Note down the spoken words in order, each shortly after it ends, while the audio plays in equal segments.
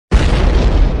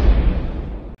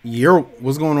Yo,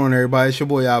 what's going on, everybody? It's your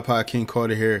boy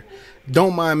iPodKingCarter here.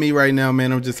 Don't mind me right now,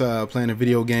 man. I'm just playing a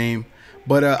video game.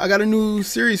 But I got a new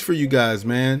series for you guys,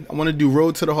 man. I want to do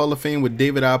Road to the Hall of Fame with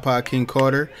David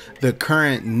iPodKingCarter, the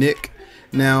current Nick.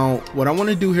 Now, what I want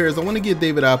to do here is I want to get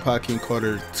David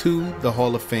iPodKingCarter to the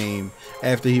Hall of Fame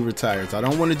after he retires. I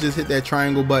don't want to just hit that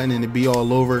triangle button and it be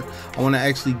all over. I want to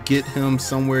actually get him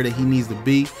somewhere that he needs to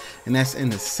be, and that's in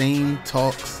the same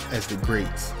talks as the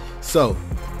greats. So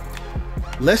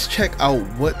let's check out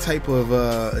what type of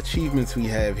achievements we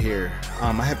have here.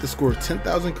 I have to score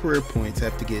 10,000 career points. I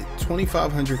have to get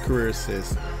 2,500 career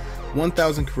assists,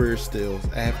 1,000 career steals.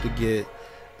 I have to get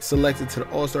selected to the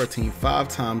All-Star team 5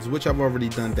 times, which I've already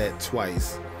done that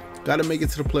twice. Got to make it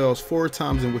to the playoffs 4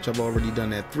 times, in which I've already done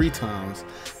that 3 times.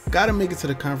 Got to make it to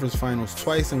the conference finals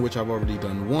twice, in which I've already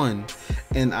done 1.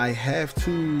 And I have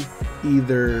to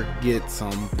either get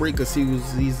some break a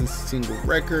season single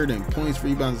record and points,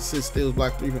 rebounds, assists, steals,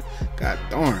 block, 3. God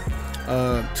darn.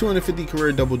 250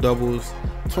 career double doubles,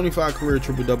 25 career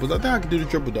triple doubles. I think I can do the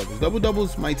triple doubles. Double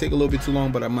doubles might take a little bit too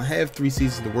long, but I'm gonna have 3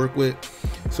 seasons to work with.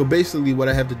 So basically, what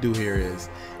I have to do here is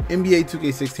NBA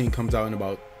 2K16 comes out in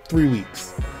about 3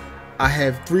 weeks. I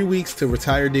have 3 weeks to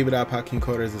retire David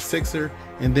iPodKingCarter as a Sixer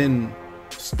and then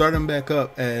start him back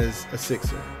up as a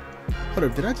Sixer. Hold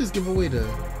up, did I just give away the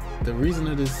reason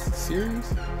of this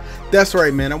series? That's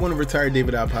right, man. I want to retire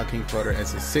David iPodKingCarter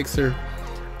as a Sixer.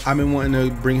 I've been wanting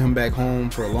to bring him back home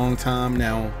for a long time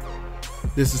now.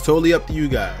 This is totally up to you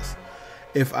guys.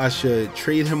 If I should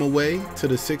trade him away to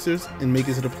the Sixers and make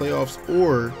it to the playoffs,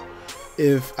 or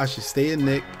if I should stay in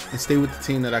Nick and stay with the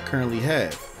team that I currently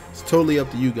have. It's totally up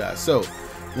to you guys. So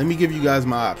let me give you guys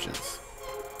my options.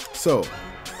 So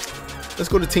let's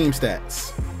go to team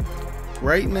stats.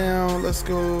 Right now, let's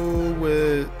go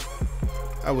with,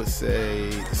 I would say,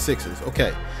 the Sixers.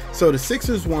 Okay, so the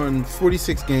Sixers won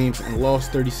 46 games and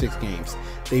lost 36 games.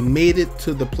 They made it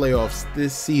to the playoffs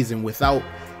this season without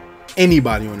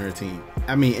anybody on their team.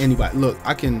 I mean, anybody. Look,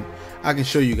 I can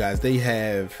show you guys. They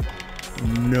have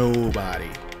nobody.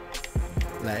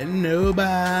 Like,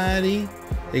 nobody.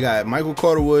 They got Michael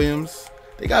Carter-Williams.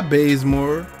 They got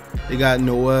Bazemore. They got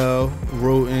Noel,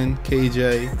 Roten,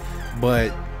 KJ.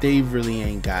 But they really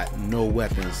ain't got no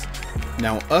weapons.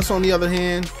 Now, us on the other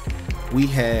hand, we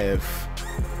have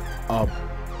a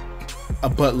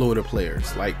buttload of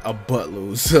players. Like, a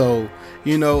buttload. So,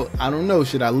 you know, I don't know.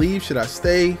 Should I leave? Should I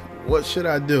stay? What should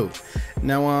I do?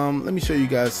 Now, let me show you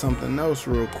guys something else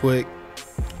real quick.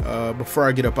 Before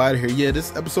I get up out of here. Yeah,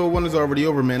 this episode 1 is already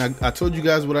over, man. I told you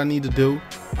guys what I need to do.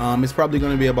 It's probably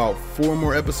going to be about 4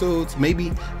 more episodes, maybe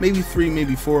 3,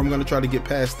 maybe 4. I'm going to try to get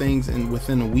past things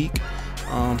within a week.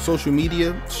 Social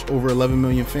media, over 11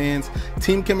 million fans.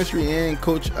 Team chemistry and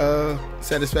coach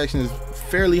satisfaction is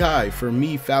fairly high for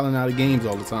me fouling out of games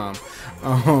all the time.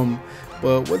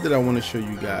 But what did I want to show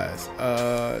you guys?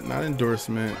 Not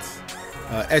endorsements.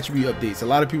 Attribute updates. A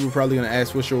lot of people are probably going to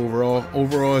ask what's your overall.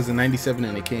 Overall is a 97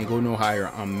 and it can't go no higher.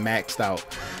 I'm maxed out.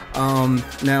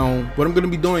 Now, what I'm going to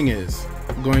be doing is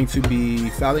I'm going to be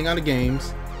fouling out of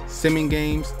games, simming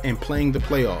games, and playing the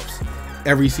playoffs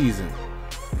every season.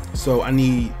 So I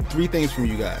need 3 things from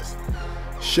you guys.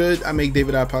 Should I make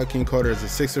David iPodKingCarter as a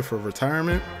Sixer for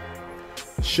retirement?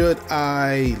 Should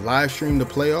I live stream the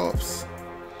playoffs?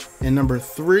 And number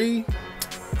 3,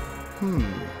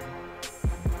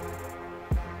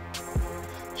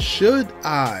 should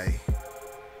I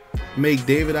make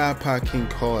David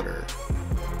iPodKingCarter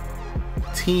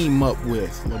team up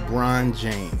with LeBron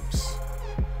James?